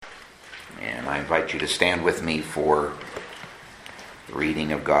I invite you to stand with me for the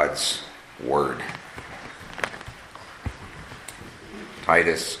reading of God's Word.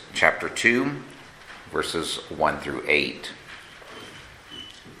 Titus chapter 2, verses 1 through 8.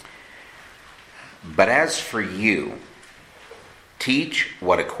 But as for you, teach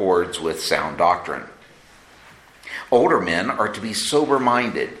what accords with sound doctrine. Older men are to be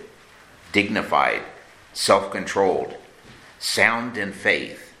sober-minded, dignified, self-controlled, sound in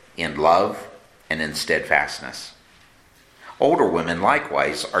faith, in love, and in steadfastness. Older women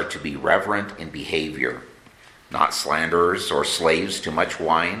likewise are to be reverent in behavior, not slanderers or slaves to much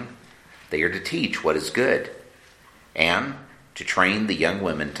wine. They are to teach what is good, and to train the young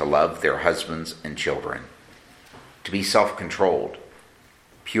women to love their husbands and children, to be self-controlled,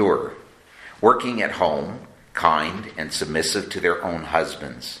 pure, working at home, kind and submissive to their own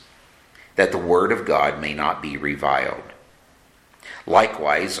husbands, that the word of God may not be reviled.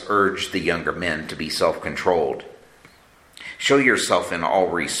 Likewise, urge the younger men to be self-controlled. Show yourself in all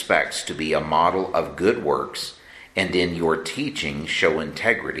respects to be a model of good works, and in your teaching show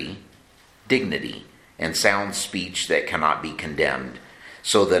integrity, dignity, and sound speech that cannot be condemned,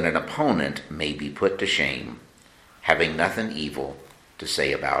 so that an opponent may be put to shame, having nothing evil to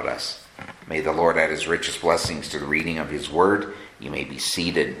say about us. May the Lord add his richest blessings to the reading of his word. You may be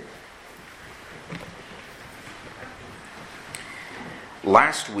seated.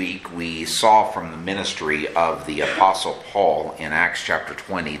 Last week we saw from the ministry of the Apostle Paul in Acts chapter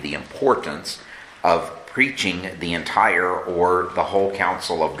 20 the importance of preaching the entire or the whole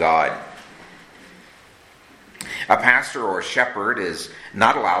counsel of God. A pastor or shepherd is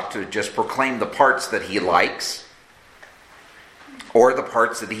not allowed to just proclaim the parts that he likes or the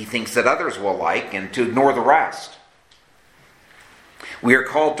parts that he thinks that others will like and to ignore the rest. We are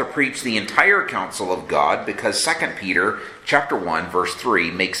called to preach the entire counsel of God because 2 Peter chapter 1 verse 3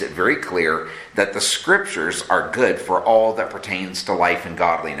 makes it very clear that the scriptures are good for all that pertains to life and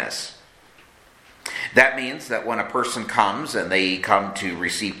godliness. That means that when a person comes and they come to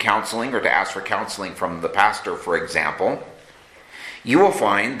receive counseling or to ask for counseling from the pastor, for example, you will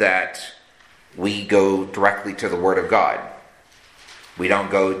find that we go directly to the Word of God. We don't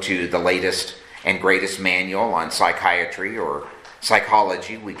go to the latest and greatest manual on psychiatry or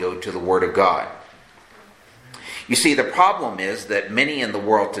psychology. We go to the Word of God. You see, the problem is that many in the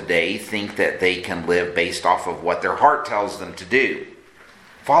world today think that they can live based off of what their heart tells them to do.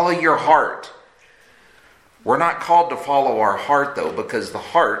 Follow your heart. We're not called to follow our heart, though, because the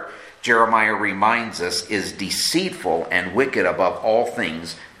heart, Jeremiah reminds us, is deceitful and wicked above all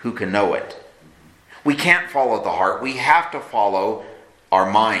things. Who can know it? We can't follow the heart. We have to follow our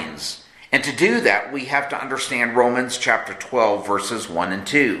minds. And to do that, we have to understand Romans chapter 12, verses 1 and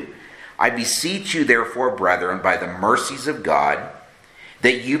 2. I beseech you, therefore, brethren, by the mercies of God,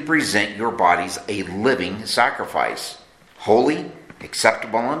 that you present your bodies a living sacrifice, holy,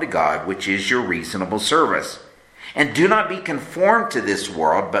 acceptable unto God, which is your reasonable service. And do not be conformed to this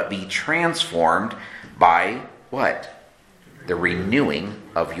world, but be transformed by what? The renewing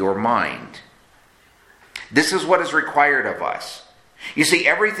of your mind. This is what is required of us. You see,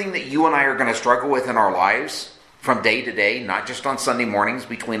 everything that you and I are going to struggle with in our lives from day to day, not just on Sunday mornings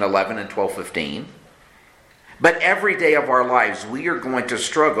between 11 and 12:15, but every day of our lives, we are going to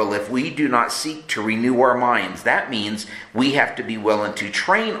struggle if we do not seek to renew our minds. That means we have to be willing to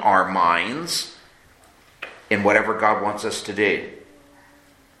train our minds in whatever God wants us to do.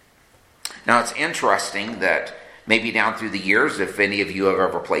 Now, it's interesting that maybe down through the years, if any of you have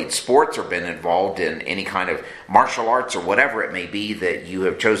ever played sports or been involved in any kind of martial arts or whatever it may be that you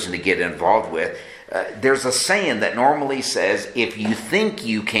have chosen to get involved with, there's a saying that normally says, if you think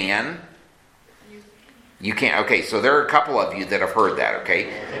you can, you can't. Okay, so there are a couple of you that have heard that,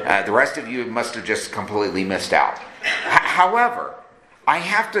 okay? The rest of you must have just completely missed out. However, I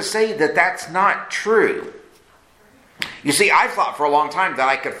have to say that that's not true. You see, I thought for a long time that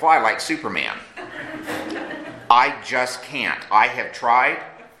I could fly like Superman. I just can't. I have tried.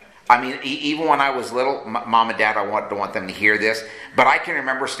 I mean, even when I was little, Mom and Dad, I don't want them to hear this, but I can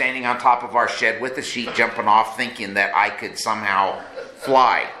remember standing on top of our shed with the sheet, jumping off, thinking that I could somehow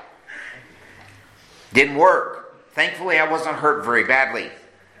fly. Didn't work. Thankfully, I wasn't hurt very badly.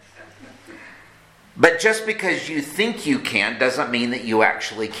 But just because you think you can doesn't mean that you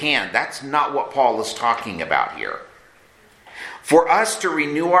actually can. That's not what Paul is talking about here. For us to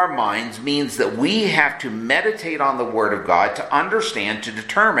renew our minds means that we have to meditate on the Word of God to understand, to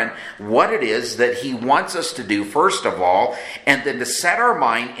determine what it is that He wants us to do, first of all, and then to set our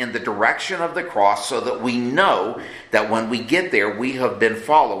mind in the direction of the cross so that we know that when we get there, we have been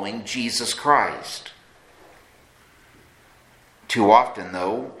following Jesus Christ. Too often,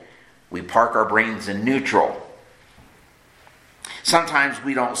 though, We park our brains in neutral. Sometimes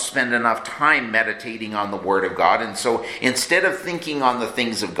we don't spend enough time meditating on the Word of God, and so instead of thinking on the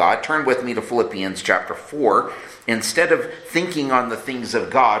things of God, turn with me to Philippians chapter 4. Instead of thinking on the things of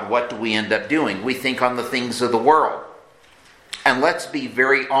God, what do we end up doing? We think on the things of the world. And let's be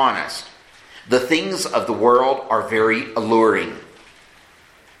very honest. The things of the world are very alluring.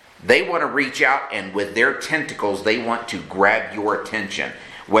 They want to reach out, and with their tentacles, they want to grab your attention.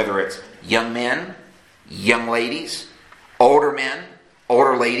 Whether it's young men, young ladies, older men,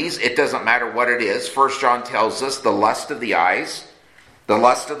 older ladies, it doesn't matter what it is. 1 John tells us the lust of the eyes, the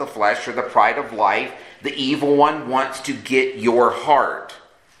lust of the flesh, or the pride of life, the evil one wants to get your heart.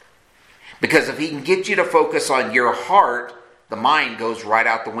 Because if he can get you to focus on your heart, the mind goes right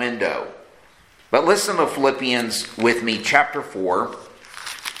out the window. But listen to Philippians with me, chapter 4,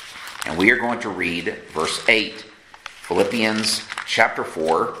 and we are going to read verse 8. Philippians chapter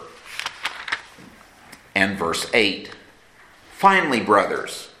 4 and verse 8. Finally,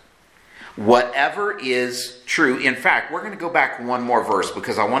 brothers, whatever is true. In fact, we're going to go back one more verse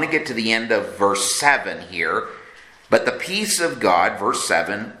because I want to get to the end of verse 7 here. But the peace of God, verse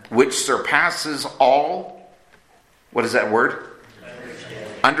 7, which surpasses all, what is that word?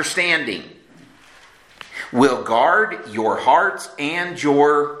 Understanding, will guard your hearts and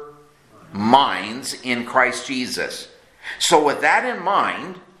your minds in Christ Jesus. So with that in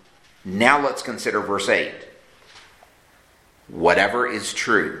mind, now let's consider verse 8. Whatever is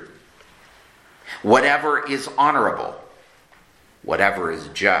true, whatever is honorable, whatever is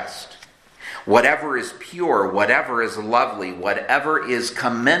just, whatever is pure, whatever is lovely, whatever is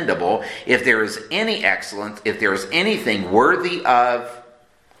commendable, if there is any excellence, if there is anything worthy of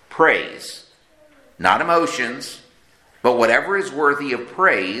praise, not emotions, but whatever is worthy of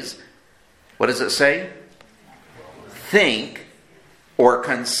praise, what does it say? Think or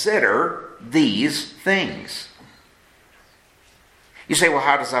consider these things. You say, well,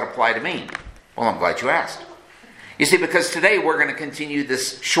 how does that apply to me? Well, I'm glad you asked. You see, because today we're going to continue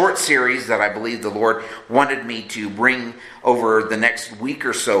this short series that I believe the Lord wanted me to bring over the next week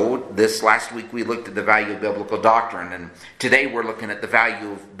or so. This last week we looked at the value of biblical doctrine, and today we're looking at the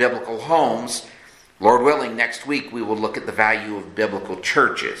value of biblical homes. Lord willing, next week we will look at the value of biblical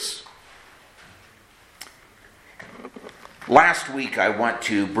churches. Last week I want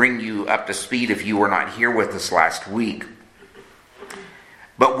to bring you up to speed if you were not here with us last week.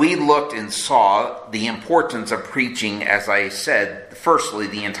 But we looked and saw the importance of preaching, as I said, firstly,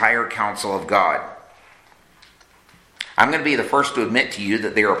 the entire counsel of God. I'm going to be the first to admit to you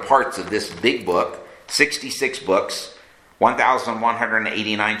that there are parts of this big book, 66 books,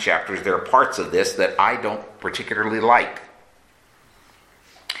 1,189 chapters, there are parts of this that I don't particularly like.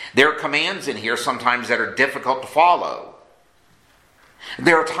 There are commands in here sometimes that are difficult to follow.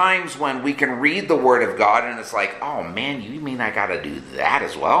 There are times when we can read the Word of God and it's like, oh man, you mean I got to do that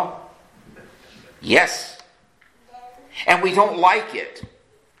as well? Yes. And we don't like it.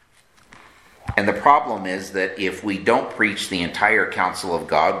 And the problem is that if we don't preach the entire counsel of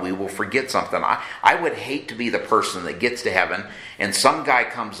God, we will forget something. I would hate to be the person that gets to heaven and some guy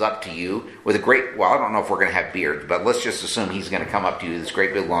comes up to you with a great, well, I don't know if we're going to have beards, but let's just assume he's going to come up to you with this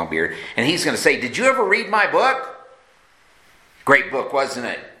great big long beard, and he's going to say, did you ever read my book? Great book, wasn't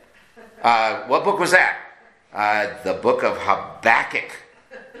it? What book was that? The book of Habakkuk.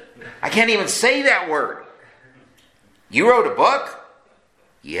 I can't even say that word. You wrote a book?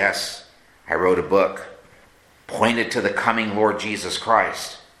 Yes, I wrote a book pointed to the coming Lord Jesus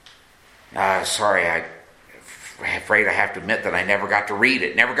Christ. Sorry, I'm afraid I have to admit that I never got to read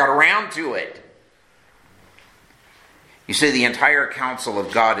it, never got around to it. You see, the entire counsel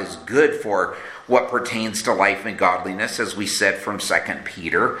of God is good for what pertains to life and godliness, as we said from 2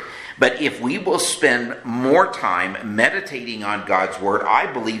 Peter. But if we will spend more time meditating on God's Word,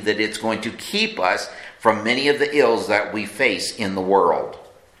 I believe that it's going to keep us from many of the ills that we face in the world.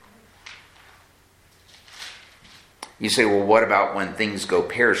 You say, well, what about when things go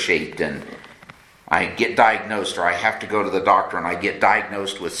pear-shaped and I get diagnosed, or I have to go to the doctor and I get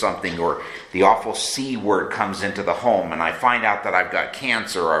diagnosed with something, or the awful C word comes into the home and I find out that I've got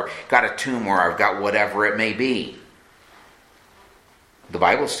cancer, or I've got a tumor, or I've got whatever it may be. The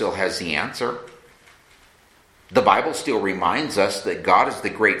Bible still has the answer. The Bible still reminds us that God is the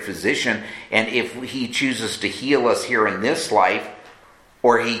great physician, and if He chooses to heal us here in this life,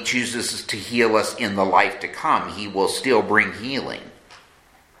 or He chooses to heal us in the life to come, He will still bring healing.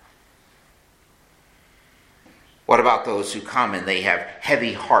 What about those who come and they have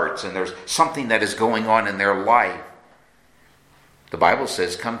heavy hearts and there's something that is going on in their life? The Bible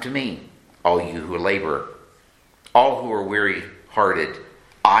says, come to me, all you who labor, all who are weary-hearted,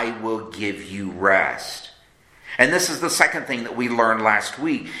 I will give you rest. And this is the second thing that we learned last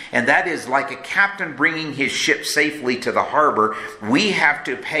week, and that is, like a captain bringing his ship safely to the harbor, we have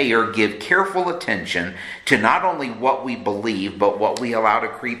to pay or give careful attention to not only what we believe, but what we allow to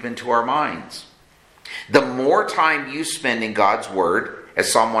creep into our minds. The more time you spend in God's Word,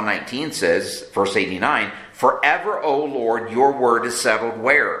 as Psalm 119 says, verse 89, forever, O Lord, your word is settled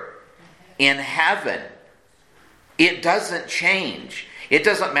where? In heaven. It doesn't change. It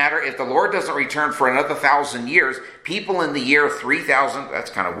doesn't matter if the Lord doesn't return for another 1,000 years. People in the year 3000,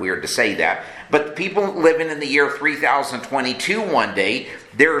 that's kind of weird to say that, but people living in the year 3022 one day,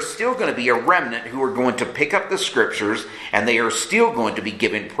 there are still going to be a remnant who are going to pick up the scriptures, and they are still going to be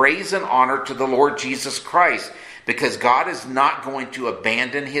giving praise and honor to the Lord Jesus Christ, because God is not going to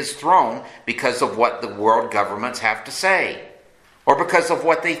abandon his throne because of what the world governments have to say, or because of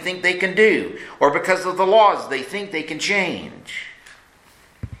what they think they can do, or because of the laws they think they can change.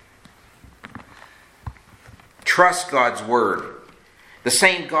 Trust God's word. The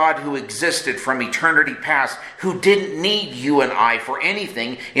same God who existed from eternity past, who didn't need you and I for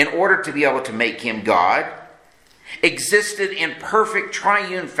anything in order to be able to make him God, existed in perfect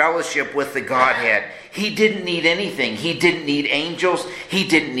triune fellowship with the Godhead. He didn't need anything. He didn't need angels. He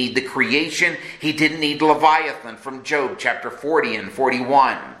didn't need the creation. He didn't need Leviathan from Job chapter 40 and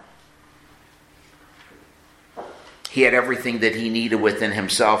 41. He had everything that he needed within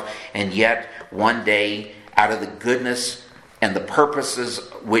himself, and yet one day, out of the goodness and the purposes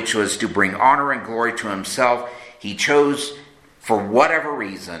which was to bring honor and glory to himself, he chose, for whatever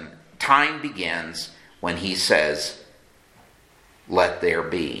reason, time begins when he says, let there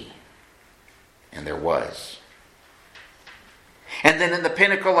be. And there was. And then in the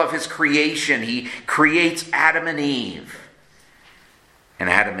pinnacle of his creation, he creates Adam and Eve. And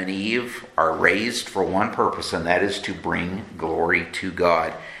Adam and Eve are raised for one purpose, and that is to bring glory to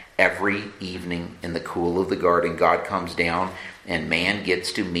God. Every evening in the cool of the garden, God comes down and man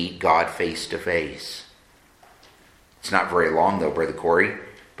gets to meet God face to face. It's not very long though, Brother Corey.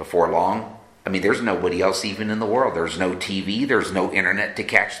 Before long, there's nobody else even in the world. There's no TV. There's no internet to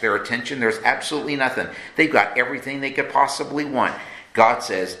catch their attention. There's absolutely nothing. They've got everything they could possibly want. God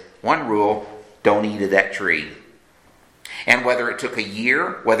says, one rule, don't eat of that tree. And whether it took a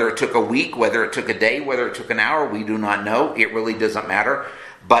year, whether it took a week, whether it took a day, whether it took an hour, we do not know. It really doesn't matter.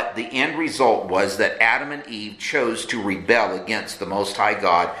 But the end result was that Adam and Eve chose to rebel against the Most High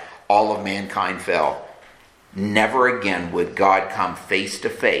God. All of mankind fell. Never again would God come face to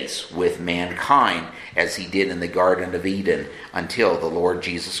face with mankind as he did in the Garden of Eden until the Lord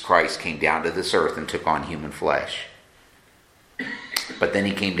Jesus Christ came down to this earth and took on human flesh. But then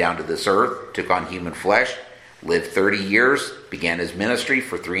he came down to this earth, took on human flesh, lived 30 years, began his ministry.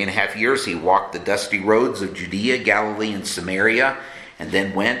 For 3.5 years he walked the dusty roads of Judea, Galilee, and Samaria, and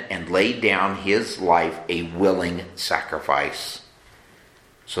then went and laid down his life a willing sacrifice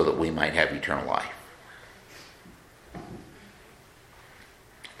so that we might have eternal life.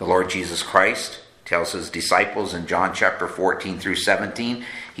 The Lord Jesus Christ tells his disciples in John chapter 14 through 17,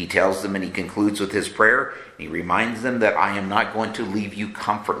 he tells them and he concludes with his prayer. He reminds them that I am not going to leave you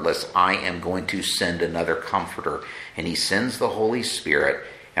comfortless. I am going to send another comforter. And he sends the Holy Spirit.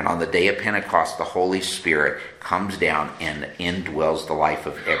 And on the day of Pentecost, the Holy Spirit comes down and indwells the life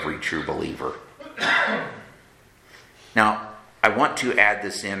of every true believer. Now, I want to add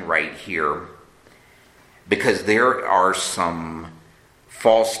this in right here because there are some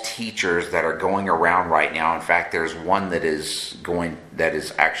false teachers that are going around right now. In fact, there's one that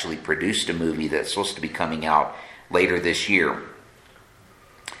is actually produced a movie that's supposed to be coming out later this year.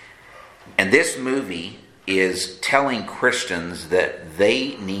 And this movie is telling Christians that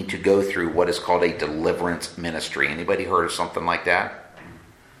they need to go through what is called a deliverance ministry. Anybody heard of something like that?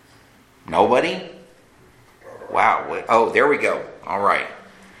 Nobody? Wow. Oh, there we go. All right.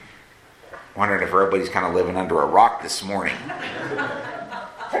 Wondering if everybody's kind of living under a rock this morning.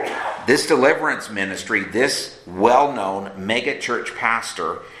 This deliverance ministry, this well-known mega church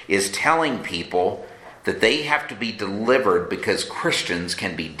pastor is telling people that they have to be delivered because Christians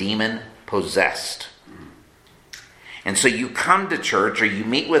can be demon-possessed. And so you come to church or you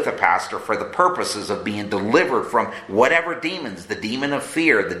meet with a pastor for the purposes of being delivered from whatever demons, the demon of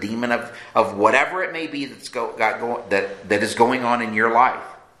fear, the demon of whatever it may be that is going on in your life.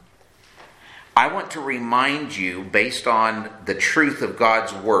 I want to remind you, based on the truth of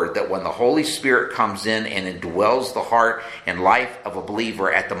God's Word, that when the Holy Spirit comes in and indwells the heart and life of a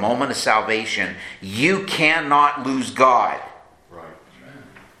believer at the moment of salvation, you cannot lose God.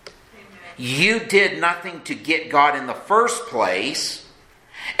 You did nothing to get God in the first place,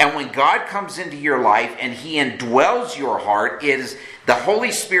 And when God comes into your life and He indwells your heart, the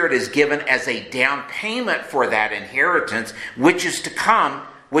Holy Spirit is given as a down payment for that inheritance, which is to come,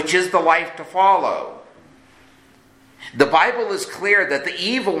 which is the life to follow. The Bible is clear that the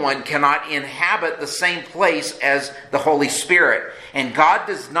evil one cannot inhabit the same place as the Holy Spirit. And God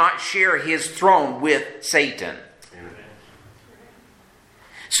does not share His throne with Satan.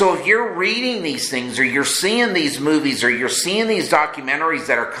 So if you're reading these things, or you're seeing these movies, or you're seeing these documentaries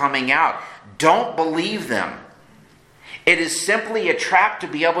that are coming out, don't believe them. It is simply a trap to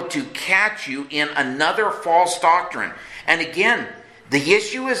be able to catch you in another false doctrine. And again, the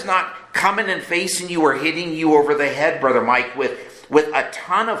issue is not coming and facing you or hitting you over the head, Brother Mike, with a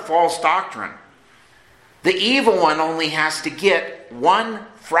ton of false doctrine. The evil one only has to get one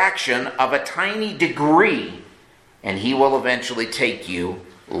fraction of a tiny degree, and he will eventually take you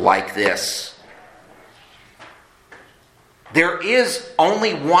like this. There is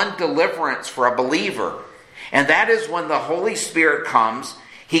only one deliverance for a believer, and that is when the Holy Spirit comes.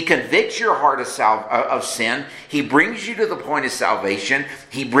 He convicts your heart of sin. He brings you to the point of salvation.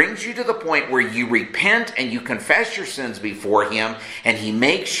 He brings you to the point where you repent and you confess your sins before Him, and He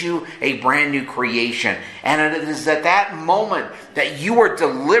makes you a brand new creation. And it is at that moment that you are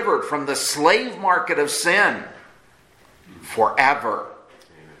delivered from the slave market of sin forever.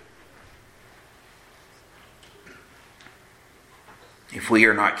 If we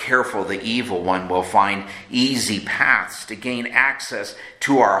are not careful, the evil one will find easy paths to gain access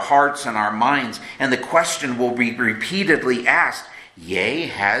to our hearts and our minds. And the question will be repeatedly asked, yea,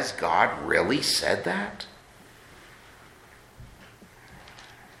 has God really said that?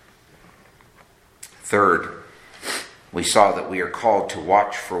 Third, we saw that we are called to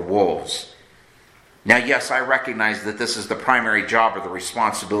watch for wolves. Now, yes, I recognize that this is the primary job or the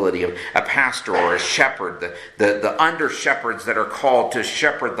responsibility of a pastor or a shepherd, the under-shepherds that are called to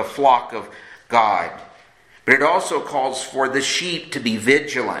shepherd the flock of God. But it also calls for the sheep to be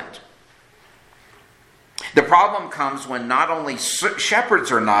vigilant. The problem comes when not only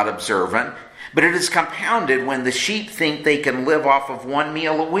shepherds are not observant, but it is compounded when the sheep think they can live off of one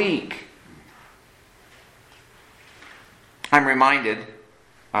meal a week. I'm reminded,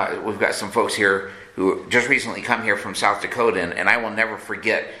 we've got some folks here who just recently come here from South Dakota, and I will never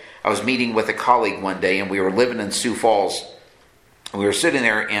forget, I was meeting with a colleague one day, and we were living in Sioux Falls. We were sitting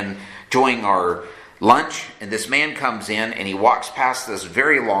there enjoying our lunch, and this man comes in, and he walks past this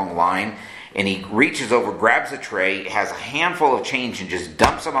very long line, and he reaches over, grabs a tray, has a handful of change, and just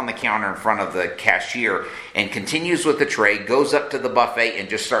dumps it on the counter in front of the cashier, and continues with the tray, goes up to the buffet, and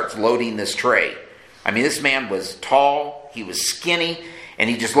just starts loading this tray. I mean, this man was tall, he was skinny, and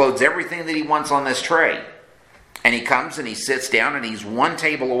he just loads everything that he wants on this tray. And he comes and he sits down, and he's one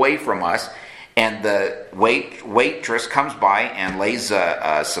table away from us, and the waitress comes by and lays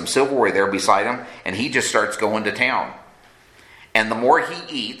some silverware there beside him, and he just starts going to town. And the more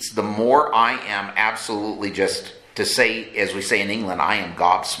he eats, the more I am absolutely, just to say, as we say in England, I am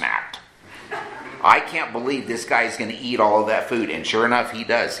gobsmacked. I can't believe this guy's going to eat all of that food. And sure enough, he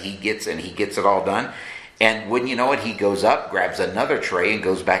does. He gets it all done. And wouldn't you know it, he goes up, grabs another tray, and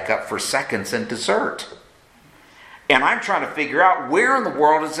goes back up for seconds and dessert. And I'm trying to figure out, where in the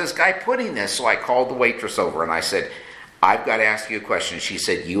world is this guy putting this? So I called the waitress over, and I said, I've got to ask you a question. She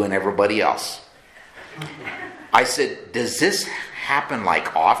said, you and everybody else. I said, does this happen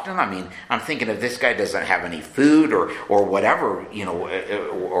like often? I mean, I'm thinking if this guy doesn't have any food or whatever, you know,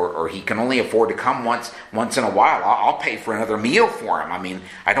 or he can only afford to come once in a while, I'll pay for another meal for him. I mean,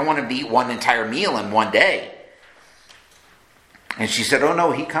 I don't want him to eat one entire meal in one day. And she said, oh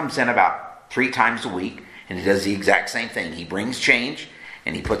no, he comes in about 3 times a week, and he does the exact same thing. He brings change,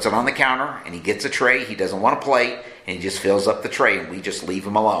 and he puts it on the counter, and he gets a tray. He doesn't want a plate, and he just fills up the tray, and we just leave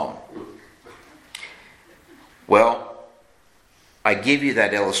him alone. Well, I give you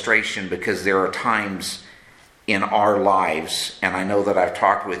that illustration because there are times in our lives, and I know that I've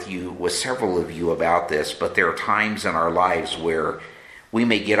talked with several of you about this, but there are times in our lives where we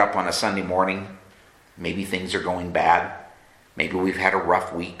may get up on a Sunday morning, maybe things are going bad, maybe we've had a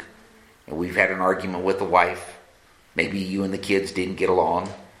rough week, and we've had an argument with the wife, maybe you and the kids didn't get along,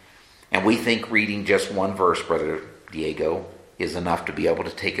 and we think reading just one verse, Brother Diego, is enough to be able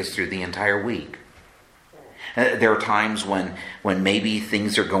to take us through the entire week. There are times when maybe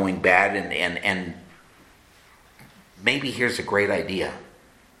things are going bad, and maybe here's a great idea.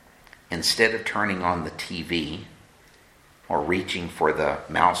 Instead of turning on the TV or reaching for the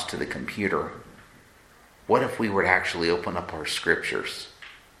mouse to the computer, what if we were to actually open up our scriptures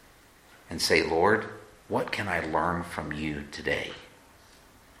and say, Lord, what can I learn from you today?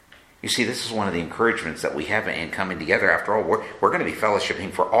 You see, this is one of the encouragements that we have in coming together. After all, we're going to be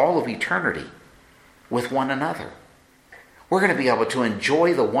fellowshipping for all of eternity with one another. We're going to be able to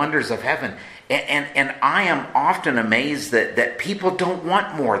enjoy the wonders of heaven. And I am often amazed that people don't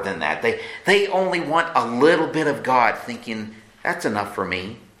want more than that. They only want a little bit of God, thinking, that's enough for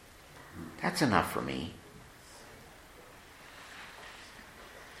me. That's enough for me.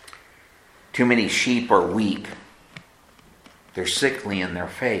 Too many sheep are weak. They're sickly in their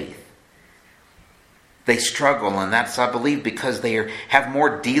faith. They struggle, and that's, I believe, because they have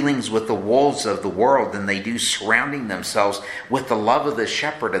more dealings with the wolves of the world than they do surrounding themselves with the love of the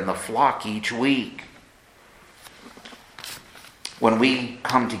shepherd and the flock each week. When we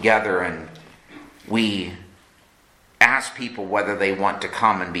come together and we ask people whether they want to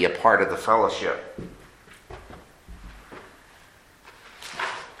come and be a part of the fellowship,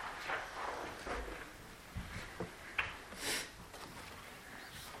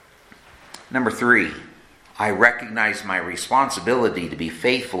 number 3, I recognize my responsibility to be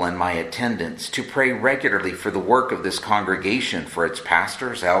faithful in my attendance, to pray regularly for the work of this congregation, for its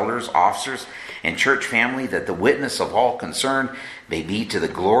pastors, elders, officers, and church family, that the witness of all concerned may be to the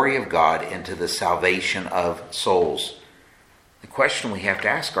glory of God and to the salvation of souls. The question we have to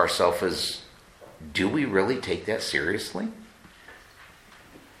ask ourselves is, do we really take that seriously?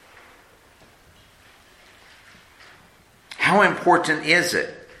 How important is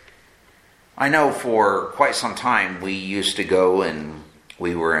it? I know for quite some time we used to go and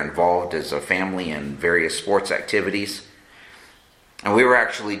we were involved as a family in various sports activities. And we were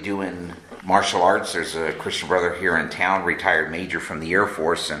actually doing martial arts. There's a Christian brother here in town, retired major from the Air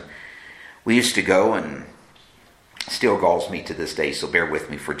Force. And we used to go, and still galls me to this day, so bear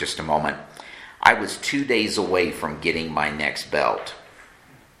with me for just a moment. I was 2 days away from getting my next belt.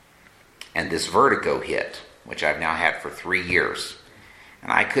 And this vertigo hit, which I've now had for 3 years.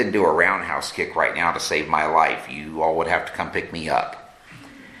 And I couldn't do a roundhouse kick right now to save my life. You all would have to come pick me up.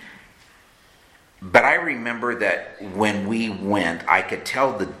 But I remember that when we went, I could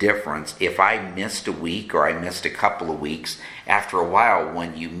tell the difference if I missed a week or I missed a couple of weeks. After a while,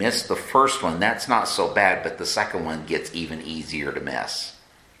 when you miss the first one, that's not so bad, but the second one gets even easier to miss.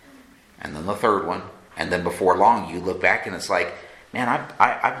 And then the third one. And then before long, you look back and it's like, man,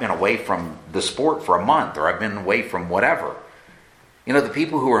 I've been away from the sport for a month, or I've been away from whatever. You know, the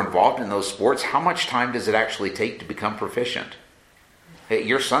people who are involved in those sports, how much time does it actually take to become proficient? Hey,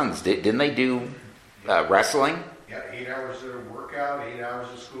 your sons, didn't they do wrestling? Yeah, 8 hours of workout, 8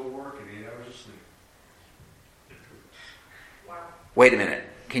 hours of schoolwork, and 8 hours of sleep. Wow. Wait a minute.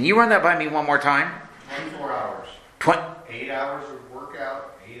 Can you run that by me one more time? 24 hours. 8 hours of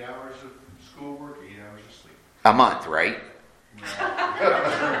workout, 8 hours of schoolwork, 8 hours of sleep. A month, right?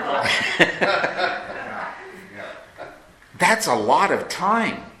 That's a lot of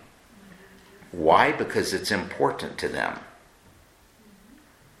time. Why? Because it's important to them.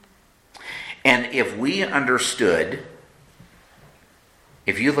 And if we understood,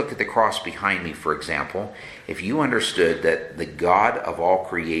 if you look at the cross behind me, for example, if you understood that the God of all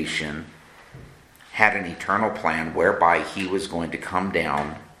creation had an eternal plan whereby he was going to come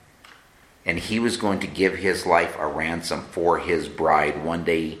down and he was going to give his life a ransom for his bride, one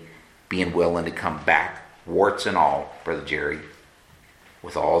day being willing to come back, warts and all, Brother Jerry,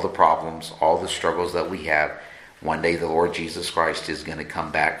 with all the problems, all the struggles that we have, one day the Lord Jesus Christ is going to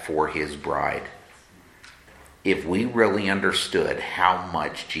come back for his bride. If we really understood how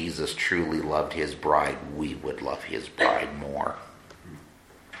much Jesus truly loved his bride, we would love his bride more.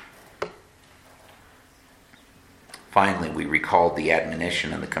 Finally, we recalled the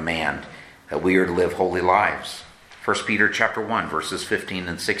admonition and the command that we are to live holy lives. 1 Peter chapter 1, verses 15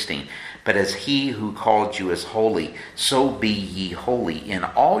 and 16. But as he who called you is holy, so be ye holy in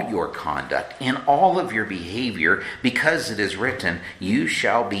all your conduct, in all of your behavior, because it is written, you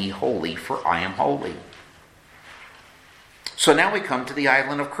shall be holy, for I am holy. So now we come to the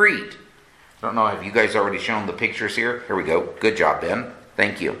island of Crete. I don't know, have you guys already shown the pictures here? Here we go. Good job, Ben.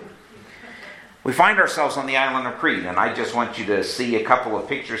 Thank you. We find ourselves on the island of Crete, and I just want you to see a couple of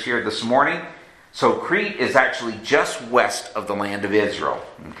pictures here this morning. So Crete is actually just west of the land of Israel.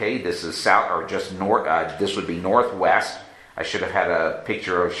 Okay, this is south, or just north. This would be northwest. I should have had a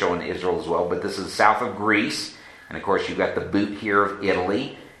picture of showing Israel as well, but this is south of Greece, and of course you've got the boot here of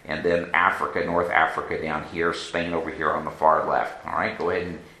Italy, and then Africa, North Africa down here, Spain over here on the far left. All right, go ahead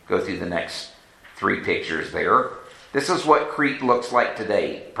and go through the next 3 pictures there. This is what Crete looks like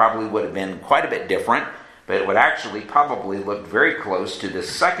today. Probably would have been quite a bit different, but it would actually probably look very close to the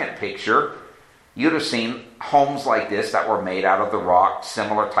second picture. You'd have seen homes like this that were made out of the rock,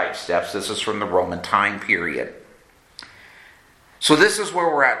 similar type steps. This is from the Roman time period. So this is where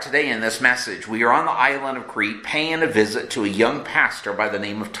we're at today in this message. We are on the island of Crete paying a visit to a young pastor by the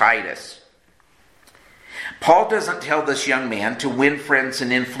name of Titus. Paul doesn't tell this young man to win friends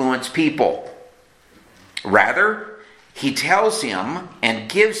and influence people. Rather, he tells him and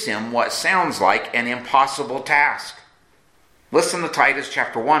gives him what sounds like an impossible task. Listen to Titus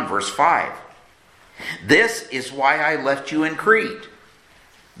chapter 1, verse 5. This is why I left you in Crete.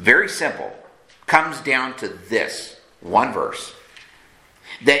 Very simple. Comes down to this one verse.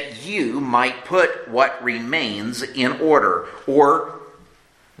 That you might put what remains in order, or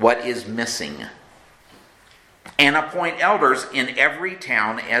what is missing, and appoint elders in every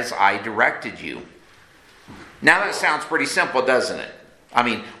town as I directed you. Now that sounds pretty simple, doesn't it? I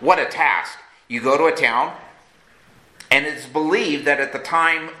mean, what a task. You go to a town, and it's believed that at the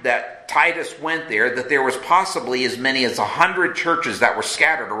time that Titus went there, that there was possibly as many as 100 churches that were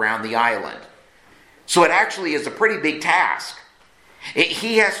scattered around the island. So it actually is a pretty big task.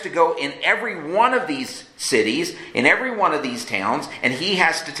 He has to go in every one of these cities, in every one of these towns, and he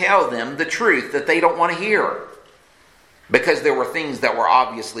has to tell them the truth that they don't want to hear. Because there were things that were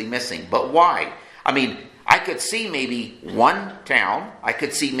obviously missing. But why? I mean, I could see maybe one town, I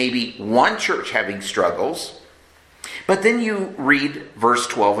could see maybe one church having struggles. But then you read verse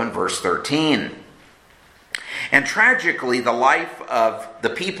 12 and verse 13. And tragically, the life of the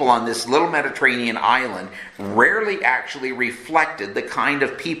people on this little Mediterranean island rarely actually reflected the kind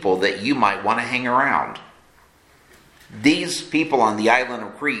of people that you might want to hang around. These people on the island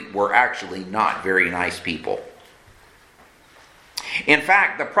of Crete were actually not very nice people. In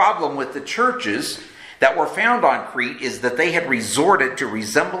fact, the problem with the churches that were found on Crete is that they had resorted to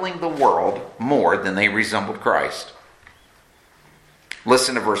resembling the world more than they resembled Christ.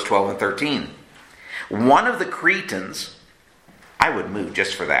 Listen to verse 12 and 13. One of the Cretans, I would move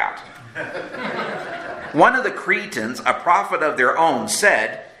just for that. One of the Cretans, a prophet of their own,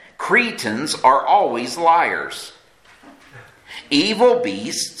 said, Cretans are always liars, evil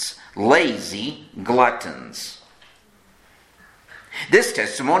beasts, lazy gluttons. This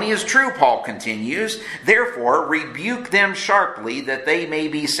testimony is true, Paul continues. Therefore, rebuke them sharply that they may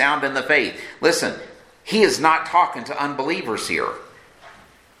be sound in the faith. Listen, he is not talking to unbelievers here.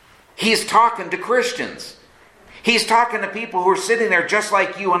 He's talking to Christians. He's talking to people who are sitting there just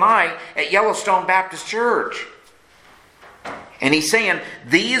like you and I at Yellowstone Baptist Church. And he's saying,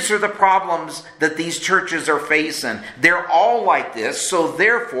 these are the problems that these churches are facing. They're all like this, so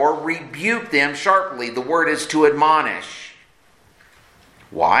therefore rebuke them sharply. The word is to admonish.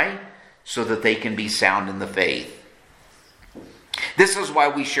 Why? So that they can be sound in the faith. This is why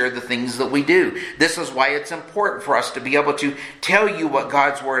we share the things that we do. This is why it's important for us to be able to tell you what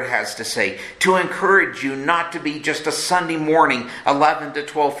God's Word has to say. To encourage you not to be just a Sunday morning 11 to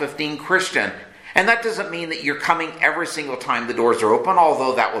 12:15 Christian. And that doesn't mean that you're coming every single time the doors are open,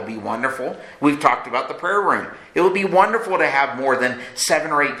 although that would be wonderful. We've talked about the prayer room. It would be wonderful to have more than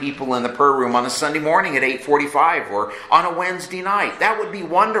 7 or 8 people in the prayer room on a Sunday morning at 8:45 or on a Wednesday night. That would be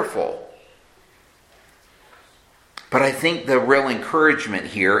wonderful. But I think the real encouragement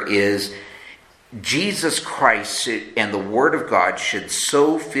here is Jesus Christ and the Word of God should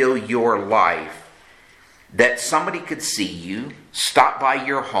so fill your life that somebody could see you, stop by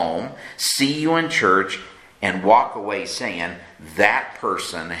your home, see you in church, and walk away saying, that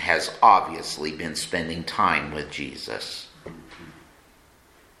person has obviously been spending time with Jesus.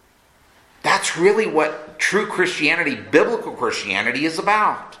 That's really what true Christianity, biblical Christianity, is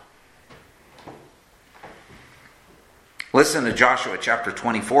about. Listen to Joshua chapter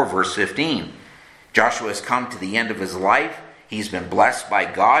 24, verse 15. Joshua has come to the end of his life. He's been blessed by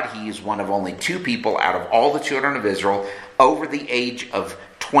God. He is one of only 2 people out of all the children of Israel over the age of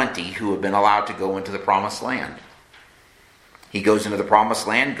 20 who have been allowed to go into the promised land. He goes into the promised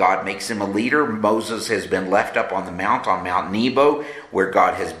land. God makes him a leader. Moses has been left up on the mount, on Mount Nebo, where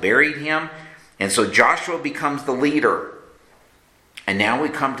God has buried him. And so Joshua becomes the leader. And now we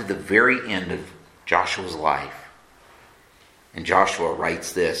come to the very end of Joshua's life. And Joshua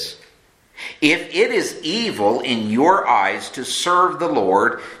writes this: if it is evil in your eyes to serve the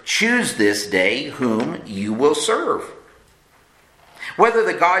Lord, choose this day whom you will serve. Whether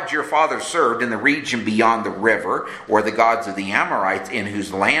the gods your father served in the region beyond the river, or the gods of the Amorites in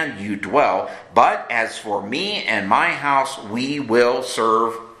whose land you dwell, but as for me and my house, we will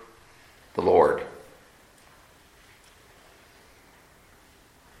serve the Lord.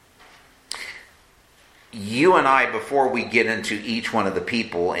 You and I, before we get into each one of the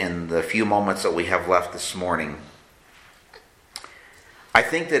people in the few moments that we have left this morning, I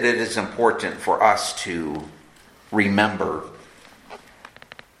think that it is important for us to remember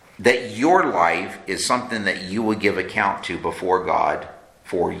that your life is something that you will give account to before God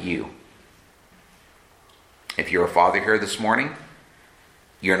for you. If you're a father here this morning,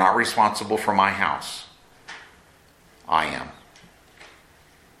 you're not responsible for my house. I am.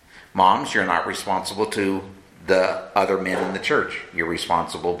 Moms, you're not responsible to the other men in the church. You're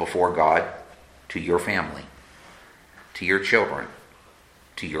responsible before God to your family, to your children,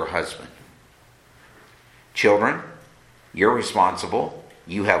 to your husband. Children, you're responsible.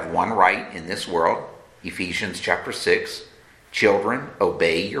 You have one right in this world. Ephesians chapter 6. Children,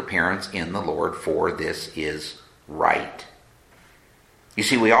 obey your parents in the Lord, for this is right. You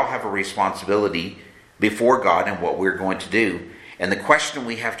see, we all have a responsibility before God in what we're going to do. And the question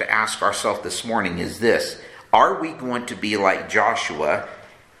we have to ask ourselves this morning is this: are we going to be like Joshua,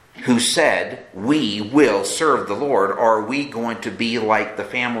 who said, we will serve the Lord? Or are we going to be like the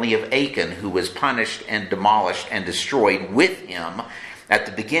family of Achan, who was punished and demolished and destroyed with him at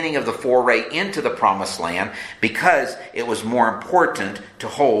the beginning of the foray into the promised land because it was more important to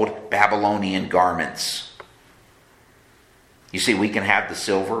hold Babylonian garments? You see, we can have the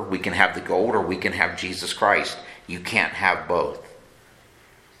silver, we can have the gold, or we can have Jesus Christ. You can't have both.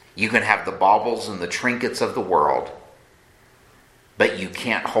 You can have the baubles and the trinkets of the world, but you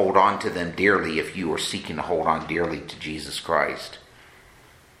can't hold on to them dearly if you are seeking to hold on dearly to Jesus Christ.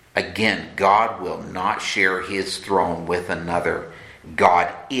 Again, God will not share his throne with another. God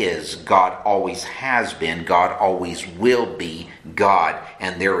is, God always has been, God always will be God,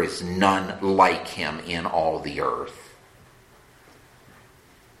 and there is none like him in all the earth.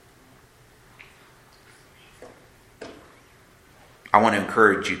 I want to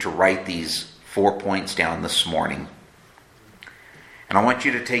encourage you to write these 4 points down this morning. And I want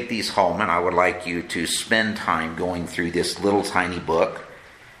you to take these home, and I would like you to spend time going through this little tiny book,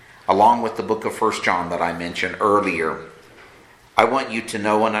 along with the book of 1 John that I mentioned earlier. I want you to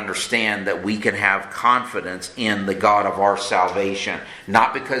know and understand that we can have confidence in the God of our salvation,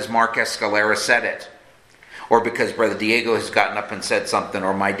 not because Mark Escalera said it, or because Brother Diego has gotten up and said something,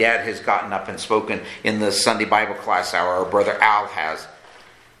 or my dad has gotten up and spoken in the Sunday Bible class hour, or Brother Al has.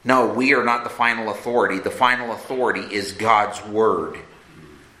 No, we are not the final authority. The final authority is God's Word.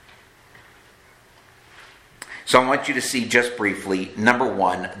 So I want you to see just briefly, number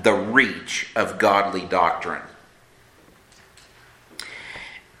one, the reach of godly doctrine.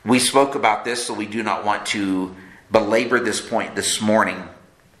 We spoke about this, so we do not want to belabor this point this morning.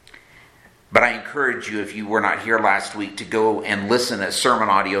 But I encourage you, if you were not here last week, to go and listen at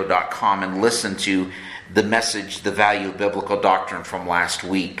sermonaudio.com and listen to the message, The Value of Biblical Doctrine, from last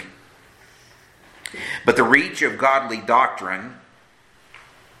week. But the reach of godly doctrine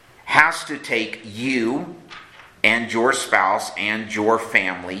has to take you and your spouse and your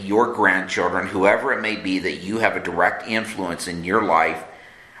family, your grandchildren, whoever it may be that you have a direct influence in your life,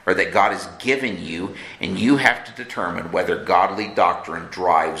 or that God has given you, and you have to determine whether godly doctrine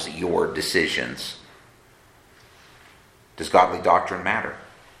drives your decisions. Does godly doctrine matter?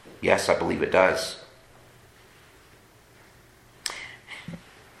 Yes, I believe it does.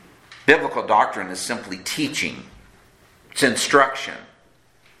 Biblical doctrine is simply teaching. It's instruction.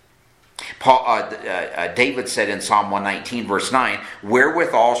 David said in Psalm 119, verse 9,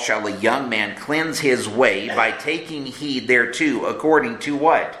 "Wherewithal shall a young man cleanse his way? By taking heed thereto, according to"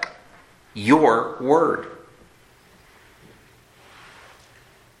 what? Your word.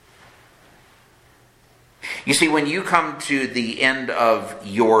 You see, when you come to the end of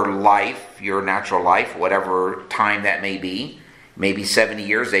your life, your natural life, whatever time that may be, maybe 70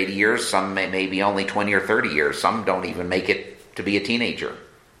 years, 80 years, some may be only 20 or 30 years, some don't even make it to be a teenager.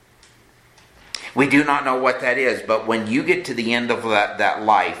 We do not know what that is, but when you get to the end of that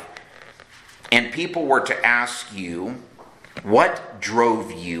life, and people were to ask you, what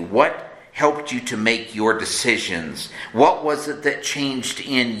drove you? What helped you to make your decisions? What was it that changed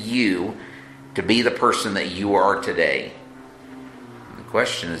in you to be the person that you are today? The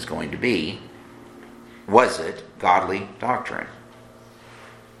question is going to be, was it godly doctrine?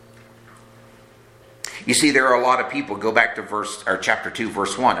 You see, there are a lot of people, go back to chapter 2,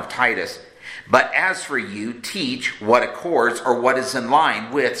 verse 1 of Titus. "But as for you, teach what accords or what is in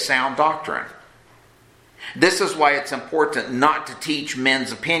line with sound doctrine." This is why it's important not to teach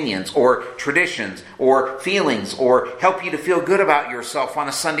men's opinions or traditions or feelings or help you to feel good about yourself on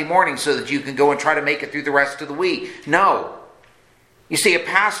a Sunday morning so that you can go and try to make it through the rest of the week. No. You see, a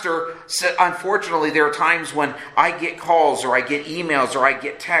pastor, unfortunately, there are times when I get calls or I get emails or I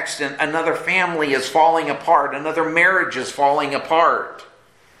get texts and another family is falling apart, another marriage is falling apart.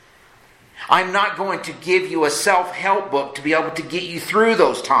 I'm not going to give you a self-help book to be able to get you through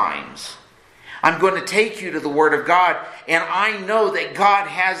those times. I'm going to take you to the Word of God, and I know that God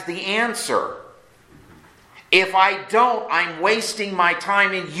has the answer. If I don't, I'm wasting my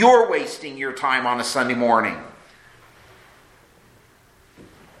time, and you're wasting your time on a Sunday morning.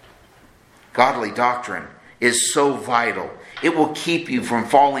 Godly doctrine is so vital. It will keep you from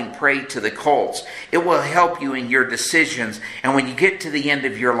falling prey to the cults. It will help you in your decisions. And when you get to the end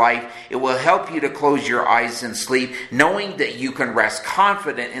of your life, it will help you to close your eyes in sleep, knowing that you can rest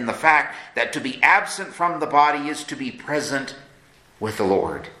confident in the fact that to be absent from the body is to be present with the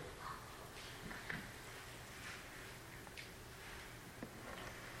Lord.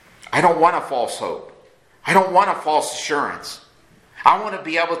 I don't want a false hope. I don't want a false assurance. I want to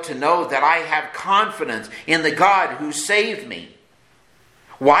be able to know that I have confidence in the God who saved me.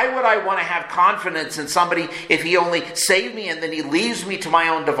 Why would I want to have confidence in somebody if he only saved me and then he leaves me to my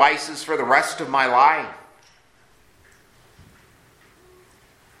own devices for the rest of my life?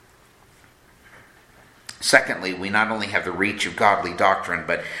 Secondly, we not only have the reach of godly doctrine,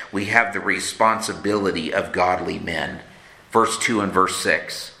 but we have the responsibility of godly men. Verse 2 and verse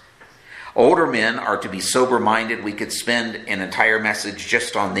 6. Older men are to be sober-minded. We could spend an entire message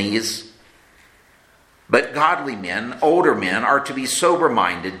just on these. But godly men, older men, are to be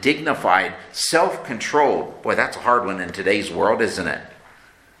sober-minded, dignified, self-controlled. Boy, that's a hard one in today's world, isn't it?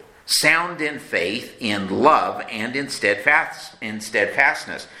 Sound in faith, in love, and in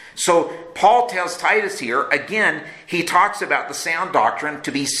steadfastness. So Paul tells Titus here, again, he talks about the sound doctrine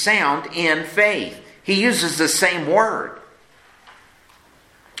to be sound in faith. He uses the same word.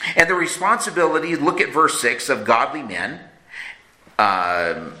 And the responsibility, look at verse 6, of godly men.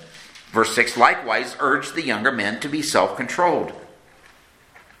 Verse 6, likewise urge the younger men to be self-controlled.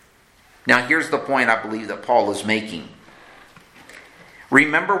 Now here's the point I believe that Paul is making.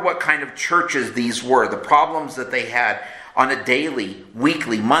 Remember what kind of churches these were, the problems that they had on a daily,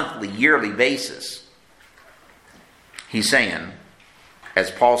 weekly, monthly, yearly basis. He's saying,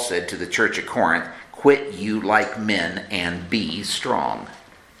 as Paul said to the church at Corinth, quit you like men and be strong.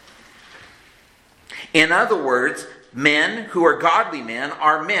 In other words, men who are godly men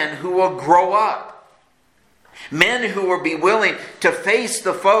are men who will grow up. Men who will be willing to face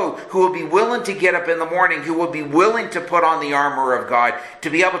the foe, who will be willing to get up in the morning, who will be willing to put on the armor of God, to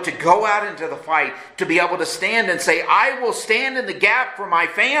be able to go out into the fight, to be able to stand and say, I will stand in the gap for my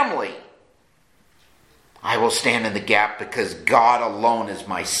family. I will stand in the gap because God alone is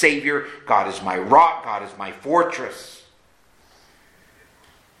my Savior. God is my rock. God is my fortress.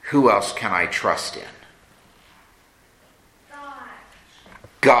 Who else can I trust in?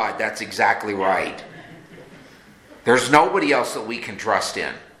 God, that's exactly right. There's nobody else that we can trust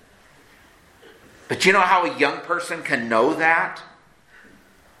in. But you know how a young person can know that?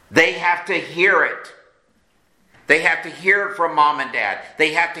 They have to hear it. They have to hear it from mom and dad.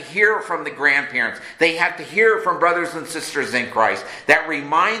 They have to hear it from the grandparents. They have to hear it from brothers and sisters in Christ that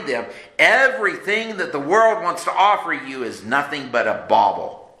remind them everything that the world wants to offer you is nothing but a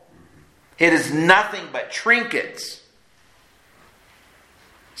bauble. It is nothing but trinkets.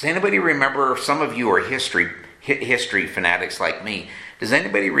 Does anybody remember, some of you are history fanatics like me, does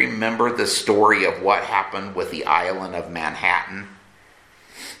anybody remember the story of what happened with the island of Manhattan?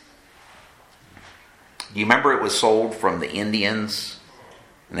 Do you remember it was sold from the Indians,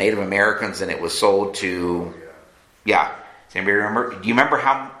 Native Americans, and it was sold to, yeah. Does anybody remember? Do you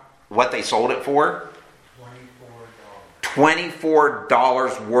remember what they sold it for?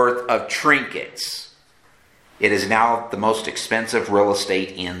 $24 worth of trinkets. It is now the most expensive real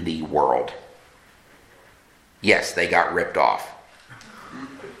estate in the world. Yes, they got ripped off.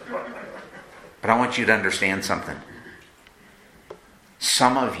 But I want you to understand something.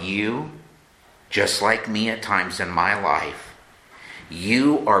 Some of you, just like me at times in my life,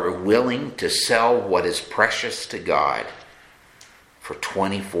 you are willing to sell what is precious to God for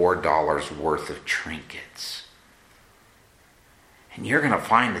 $24 worth of trinkets. And you're going to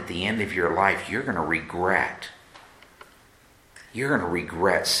find at the end of your life, you're going to regret. You're going to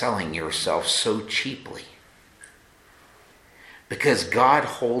regret selling yourself so cheaply. Because God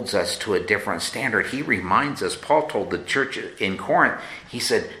holds us to a different standard. He reminds us, Paul told the church in Corinth, he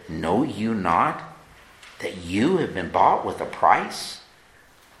said, know you not that you have been bought with a price?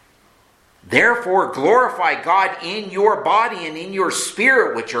 Therefore glorify God in your body and in your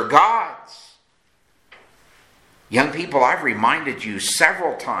spirit, which are God's. Young people, I've reminded you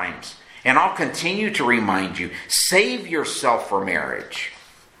several times, and I'll continue to remind you, save yourself for marriage.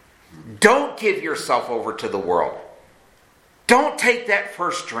 Don't give yourself over to the world. Don't take that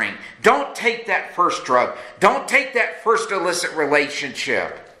first drink. Don't take that first drug. Don't take that first illicit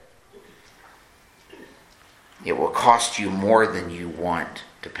relationship. It will cost you more than you want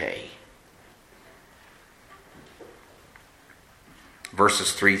to pay.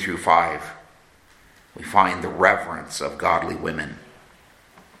 verses 3 through 5, we find the reverence of godly women.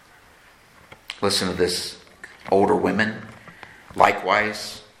 Listen to this. Older women,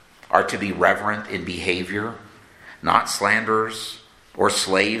 likewise, are to be reverent in behavior, not slanderers or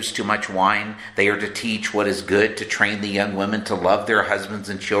slaves to much wine. They are to teach what is good, to train the young women to love their husbands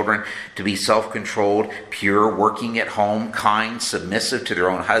and children, to be self-controlled, pure, working at home, kind, submissive to their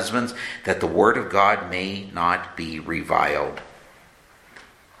own husbands, that the word of God may not be reviled.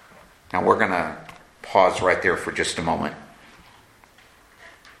 Now we're going to pause right there for just a moment.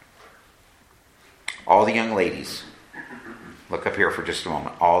 All the young ladies, look up here for just a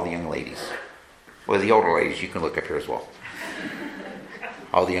moment. All the young ladies. Well, the older ladies, you can look up here as well.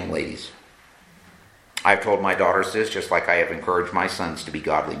 All the young ladies. I've told my daughters this, just like I have encouraged my sons to be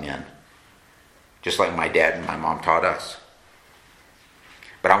godly men. Just like my dad and my mom taught us.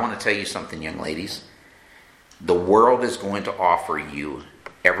 But I want to tell you something, young ladies. The world is going to offer you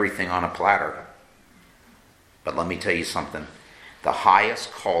everything on a platter. But let me tell you something. The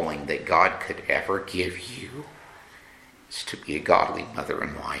highest calling that God could ever give you is to be a godly mother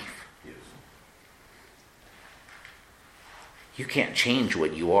and wife. You can't change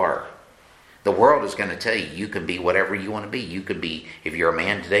what you are. The world is going to tell you you can be whatever you want to be. You can be, if you're a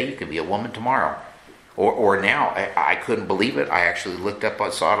man today, you can be a woman tomorrow. Or now, I couldn't believe it. I actually looked up,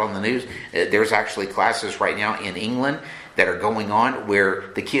 I saw it on the news. There's actually classes right now in England that are going on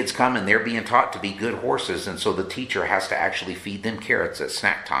where the kids come and they're being taught to be good horses. And so the teacher has to actually feed them carrots at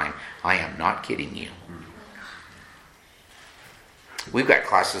snack time. I am not kidding you. We've got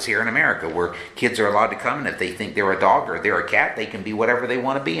classes here in America where kids are allowed to come, and if they think they're a dog or they're a cat, they can be whatever they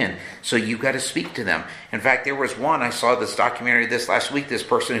want to be. And so you've got to speak to them. In fact, there was one, I saw this documentary this last week, this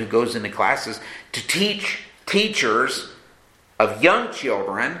person who goes into classes to teach teachers of young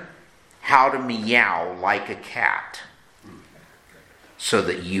children how to meow like a cat so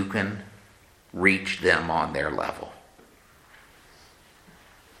that you can reach them on their level.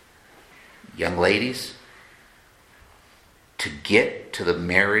 Young ladies, to get to the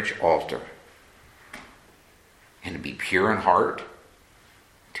marriage altar and to be pure in heart,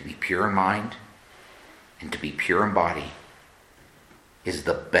 to be pure in mind, and to be pure in body is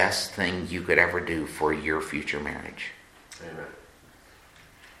the best thing you could ever do for your future marriage. Amen.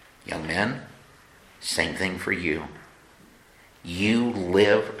 Young men, same thing for you. You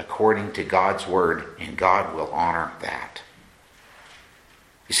live according to God's word, and God will honor that.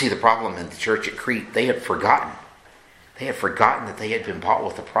 You see, the problem in the church at Crete, they had forgotten. They had forgotten that they had been bought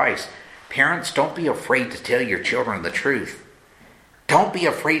with a price. Parents, don't be afraid to tell your children the truth. Don't be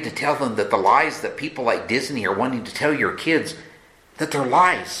afraid to tell them that the lies that people like Disney are wanting to tell your kids, that they're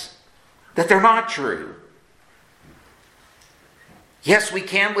lies, that they're not true. Yes, we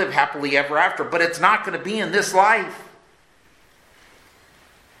can live happily ever after, but it's not going to be in this life.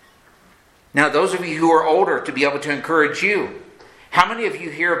 Now, those of you who are older, to be able to encourage you, how many of you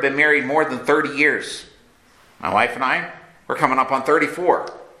here have been married more than 30 years? My wife and I, we're coming up on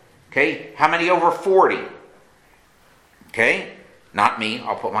 34. Okay, how many over 40? Okay, not me,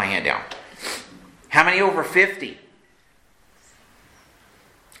 I'll put my hand down. How many over 50?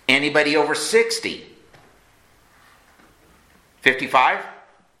 Anybody over 60? 55?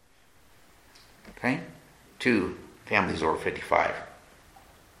 Okay, 2 families over 55.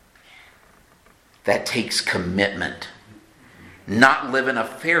 That takes commitment. Not living a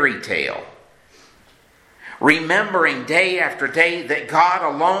fairy tale. Remembering day after day that God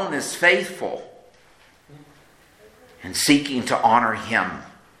alone is faithful. And seeking to honor Him.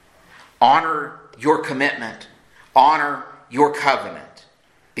 Honor your commitment. Honor your covenant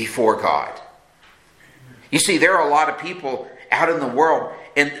before God. You see, there are a lot of people out in the world,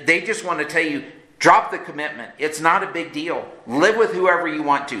 and they just want to tell you, drop the commitment. It's not a big deal. Live with whoever you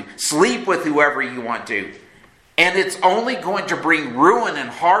want to. Sleep with whoever you want to. And it's only going to bring ruin and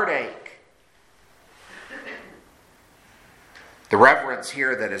heartache. The reverence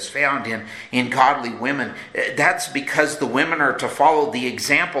here that is found in godly women, that's because the women are to follow the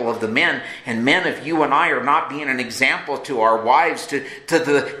example of the men. And men, if you and I are not being an example to our wives, to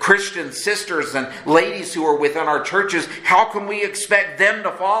the Christian sisters and ladies who are within our churches, how can we expect them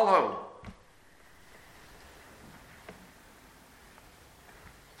to follow?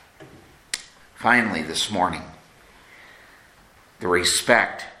 Finally, this morning, the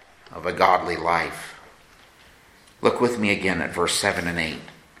respect of a godly life. Look with me again at verse 7 and 8.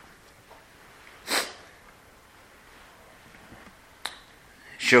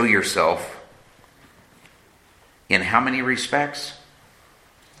 Show yourself in how many respects?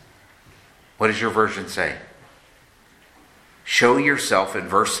 What does your version say? Show yourself in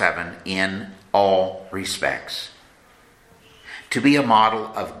verse 7 in all respects. to be a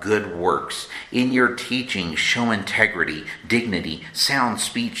model of good works. In your teaching, show integrity, dignity, sound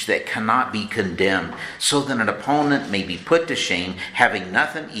speech that cannot be condemned, so that an opponent may be put to shame, having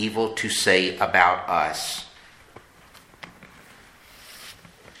nothing evil to say about us.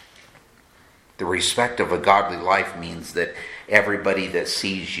 The respect of a godly life means that everybody that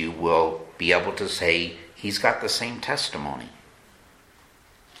sees you will be able to say, he's got the same testimony.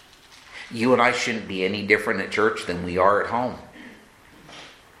 You and I shouldn't be any different at church than we are at home.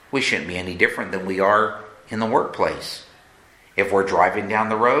 We shouldn't be any different than we are in the workplace. If we're driving down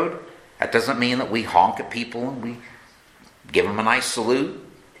the road, that doesn't mean that we honk at people and we give them a nice salute.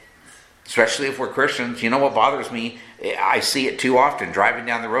 Especially if we're Christians. You know what bothers me? I see it too often, driving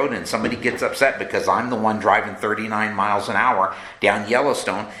down the road, and somebody gets upset because I'm the one driving 39 miles an hour down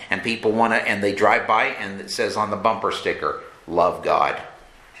Yellowstone, and people want to, and they drive by and it says on the bumper sticker, "Love God."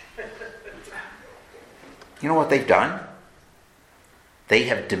 You know what they've done? They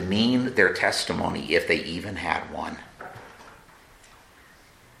have demeaned their testimony, if they even had one.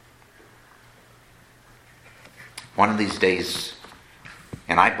 One of these days,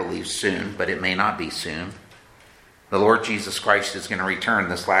 and I believe soon, but it may not be soon, the Lord Jesus Christ is going to return.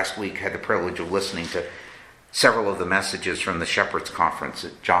 This last week I had the privilege of listening to several of the messages from the Shepherds Conference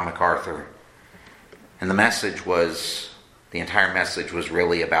at John MacArthur. And the entire message was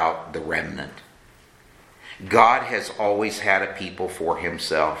really about the remnant. God has always had a people for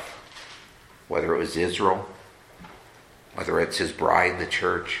himself, whether it was Israel, whether it's his bride, the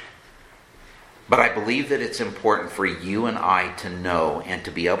church. But I believe that it's important for you and I to know and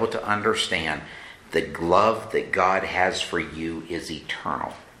to be able to understand the love that God has for you is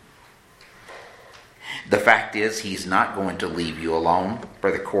eternal. The fact is, he's not going to leave you alone.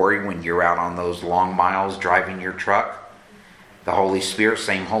 Brother Corey, when you're out on those long miles driving your truck, the Holy Spirit,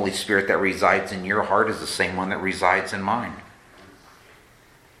 same Holy Spirit that resides in your heart is the same one that resides in mine.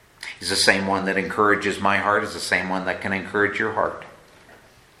 He's the same one that encourages my heart is the same one that can encourage your heart.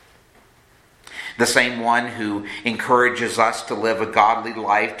 The same one who encourages us to live a godly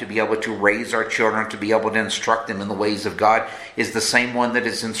life, to be able to raise our children, to be able to instruct them in the ways of God, is the same one that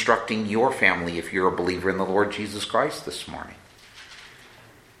is instructing your family if you're a believer in the Lord Jesus Christ this morning.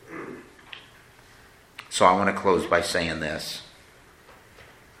 So I want to close by saying this.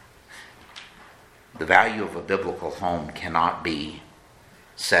 The value of a biblical home cannot be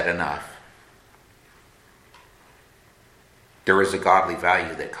said enough. There is a godly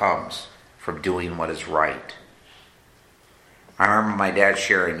value that comes from doing what is right. I remember my dad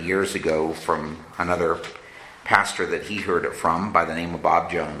sharing years ago from another pastor that he heard it from by the name of Bob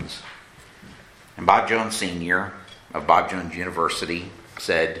Jones. And Bob Jones Sr. of Bob Jones University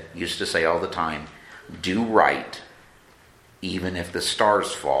used to say all the time, "Do right, even if the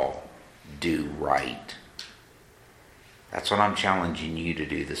stars fall. Do right." That's what I'm challenging you to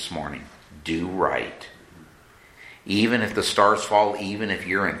do this morning. Do right. Even if the stars fall, even if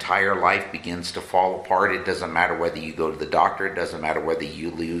your entire life begins to fall apart, it doesn't matter whether you go to the doctor, it doesn't matter whether you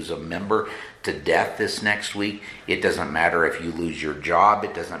lose a member to death this next week, it doesn't matter if you lose your job,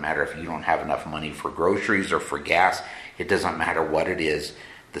 it doesn't matter if you don't have enough money for groceries or for gas, it doesn't matter what it is.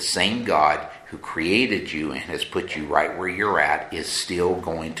 The same God who created you and has put you right where you're at is still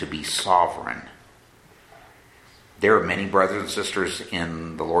going to be sovereign. There are many brothers and sisters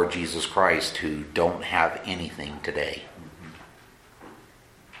in the Lord Jesus Christ who don't have anything today.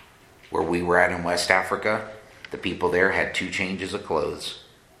 Where we were at in West Africa, the people there had 2 changes of clothes.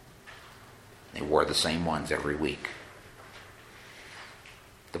 They wore the same ones every week.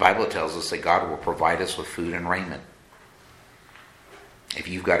 The Bible tells us that God will provide us with food and raiment. If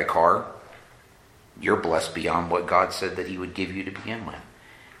you've got a car, you're blessed beyond what God said that he would give you to begin with.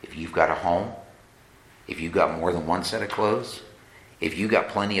 If you've got a home, if you've got more than one set of clothes, if you've got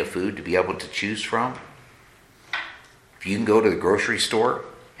plenty of food to be able to choose from, if you can go to the grocery store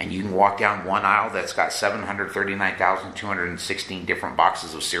and you can walk down one aisle that's got 739,216 different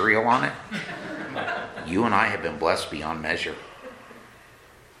boxes of cereal on it, you and I have been blessed beyond measure.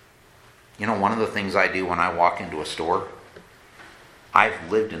 You know, one of the things I do when I walk into a store,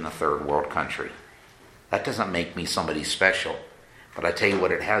 I've lived in a third world country. That doesn't make me somebody special. But I tell you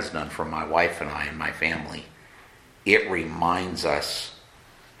what it has done for my wife and I and my family. It reminds us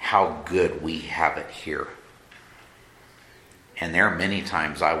how good we have it here. And there are many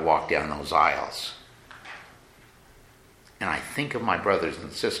times I walk down those aisles and I think of my brothers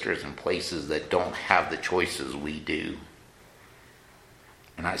and sisters in places that don't have the choices we do.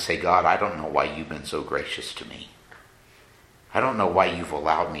 And I say, God, I don't know why you've been so gracious to me. I don't know why you've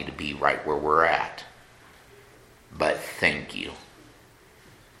allowed me to be right where we're at. But thank you.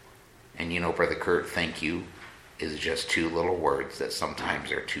 And you know, Brother Kurt, thank you is just two little words that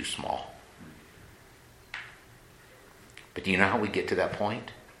sometimes are too small. But do you know how we get to that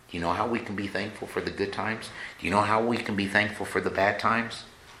point? Do you know how we can be thankful for the good times? Do you know how we can be thankful for the bad times?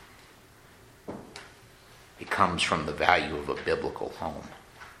 It comes from the value of a biblical home.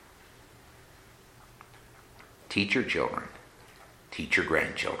 Teach your children. Teach your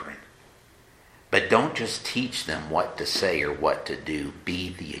grandchildren. But don't just teach them what to say or what to do. Be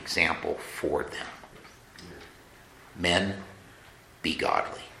the example for them. Men, be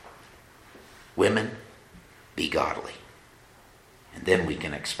godly. Women, be godly. And then we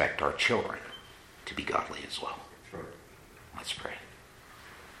can expect our children to be godly as well. Sure. Let's pray.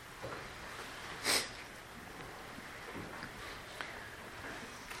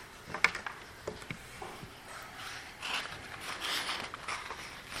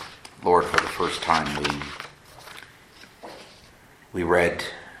 Lord, for the first time we read,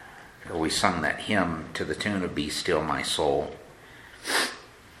 or we sung that hymn to the tune of Be Still My Soul.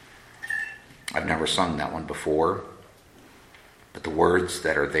 I've never sung that one before, but the words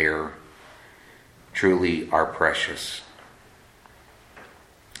that are there truly are precious.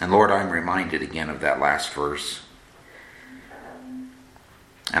 And Lord, I'm reminded again of that last verse.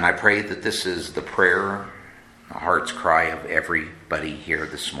 And I pray that this is the prayer, the heart's cry of everybody here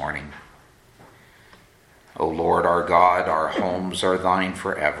this morning. O Lord our God, our homes are thine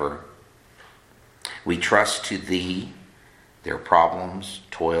forever. We trust to thee their problems,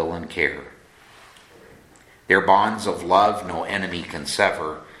 toil, and care. Their bonds of love no enemy can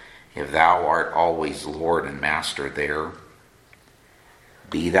sever, if thou art always Lord and Master there.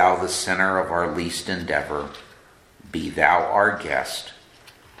 Be thou the center of our least endeavor. Be thou our guest,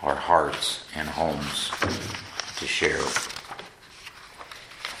 our hearts and homes to share.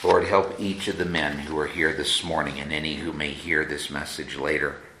 Lord, help each of the men who are here this morning and any who may hear this message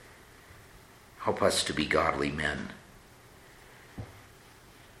later. Help us to be godly men.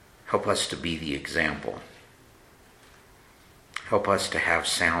 Help us to be the example. Help us to have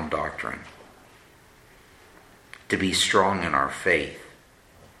sound doctrine, to be strong in our faith,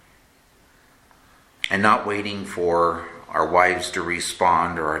 and not waiting for our wives to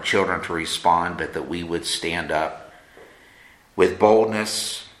respond or our children to respond, but that we would stand up with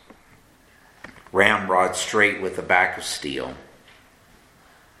boldness, ramrod straight with the back of steel.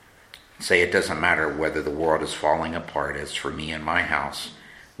 Say, it doesn't matter whether the world is falling apart. As for me and my house,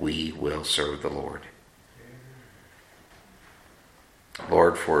 we will serve the Lord.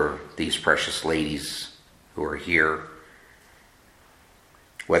 Lord, for these precious ladies who are here,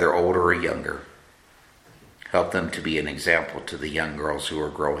 whether older or younger, help them to be an example to the young girls who are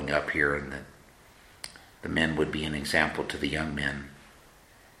growing up here, and that the men would be an example to the young men.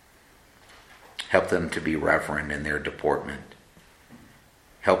 Help them to be reverent in their deportment.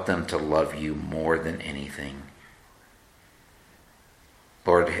 Help them to love you more than anything.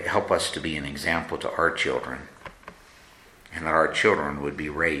 Lord, help us to be an example to our children, and that our children would be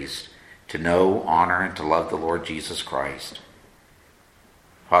raised to know, honor, and to love the Lord Jesus Christ.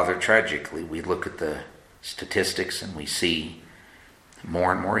 Father, tragically, we look at the statistics and we see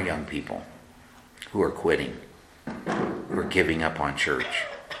more and more young people who are quitting, who are giving up on church.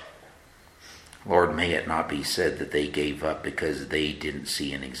 Lord, may it not be said that they gave up because they didn't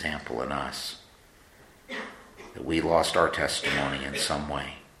see an example in us, that we lost our testimony in some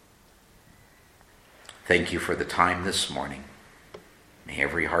way. Thank you for the time this morning. May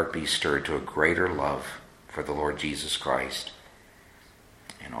every heart be stirred to a greater love for the Lord Jesus Christ.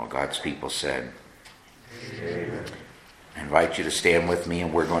 And all God's people said, Amen. I invite you to stand with me,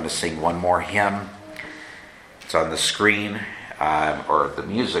 and we're going to sing one more hymn. It's on the screen, or the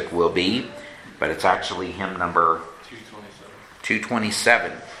music will be, but it's actually hymn number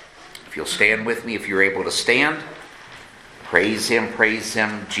 227. If you'll stand with me, if you're able to stand. Praise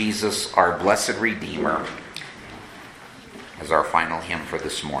Him, Jesus, our blessed Redeemer, as our final hymn for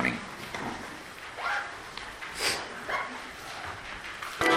this morning.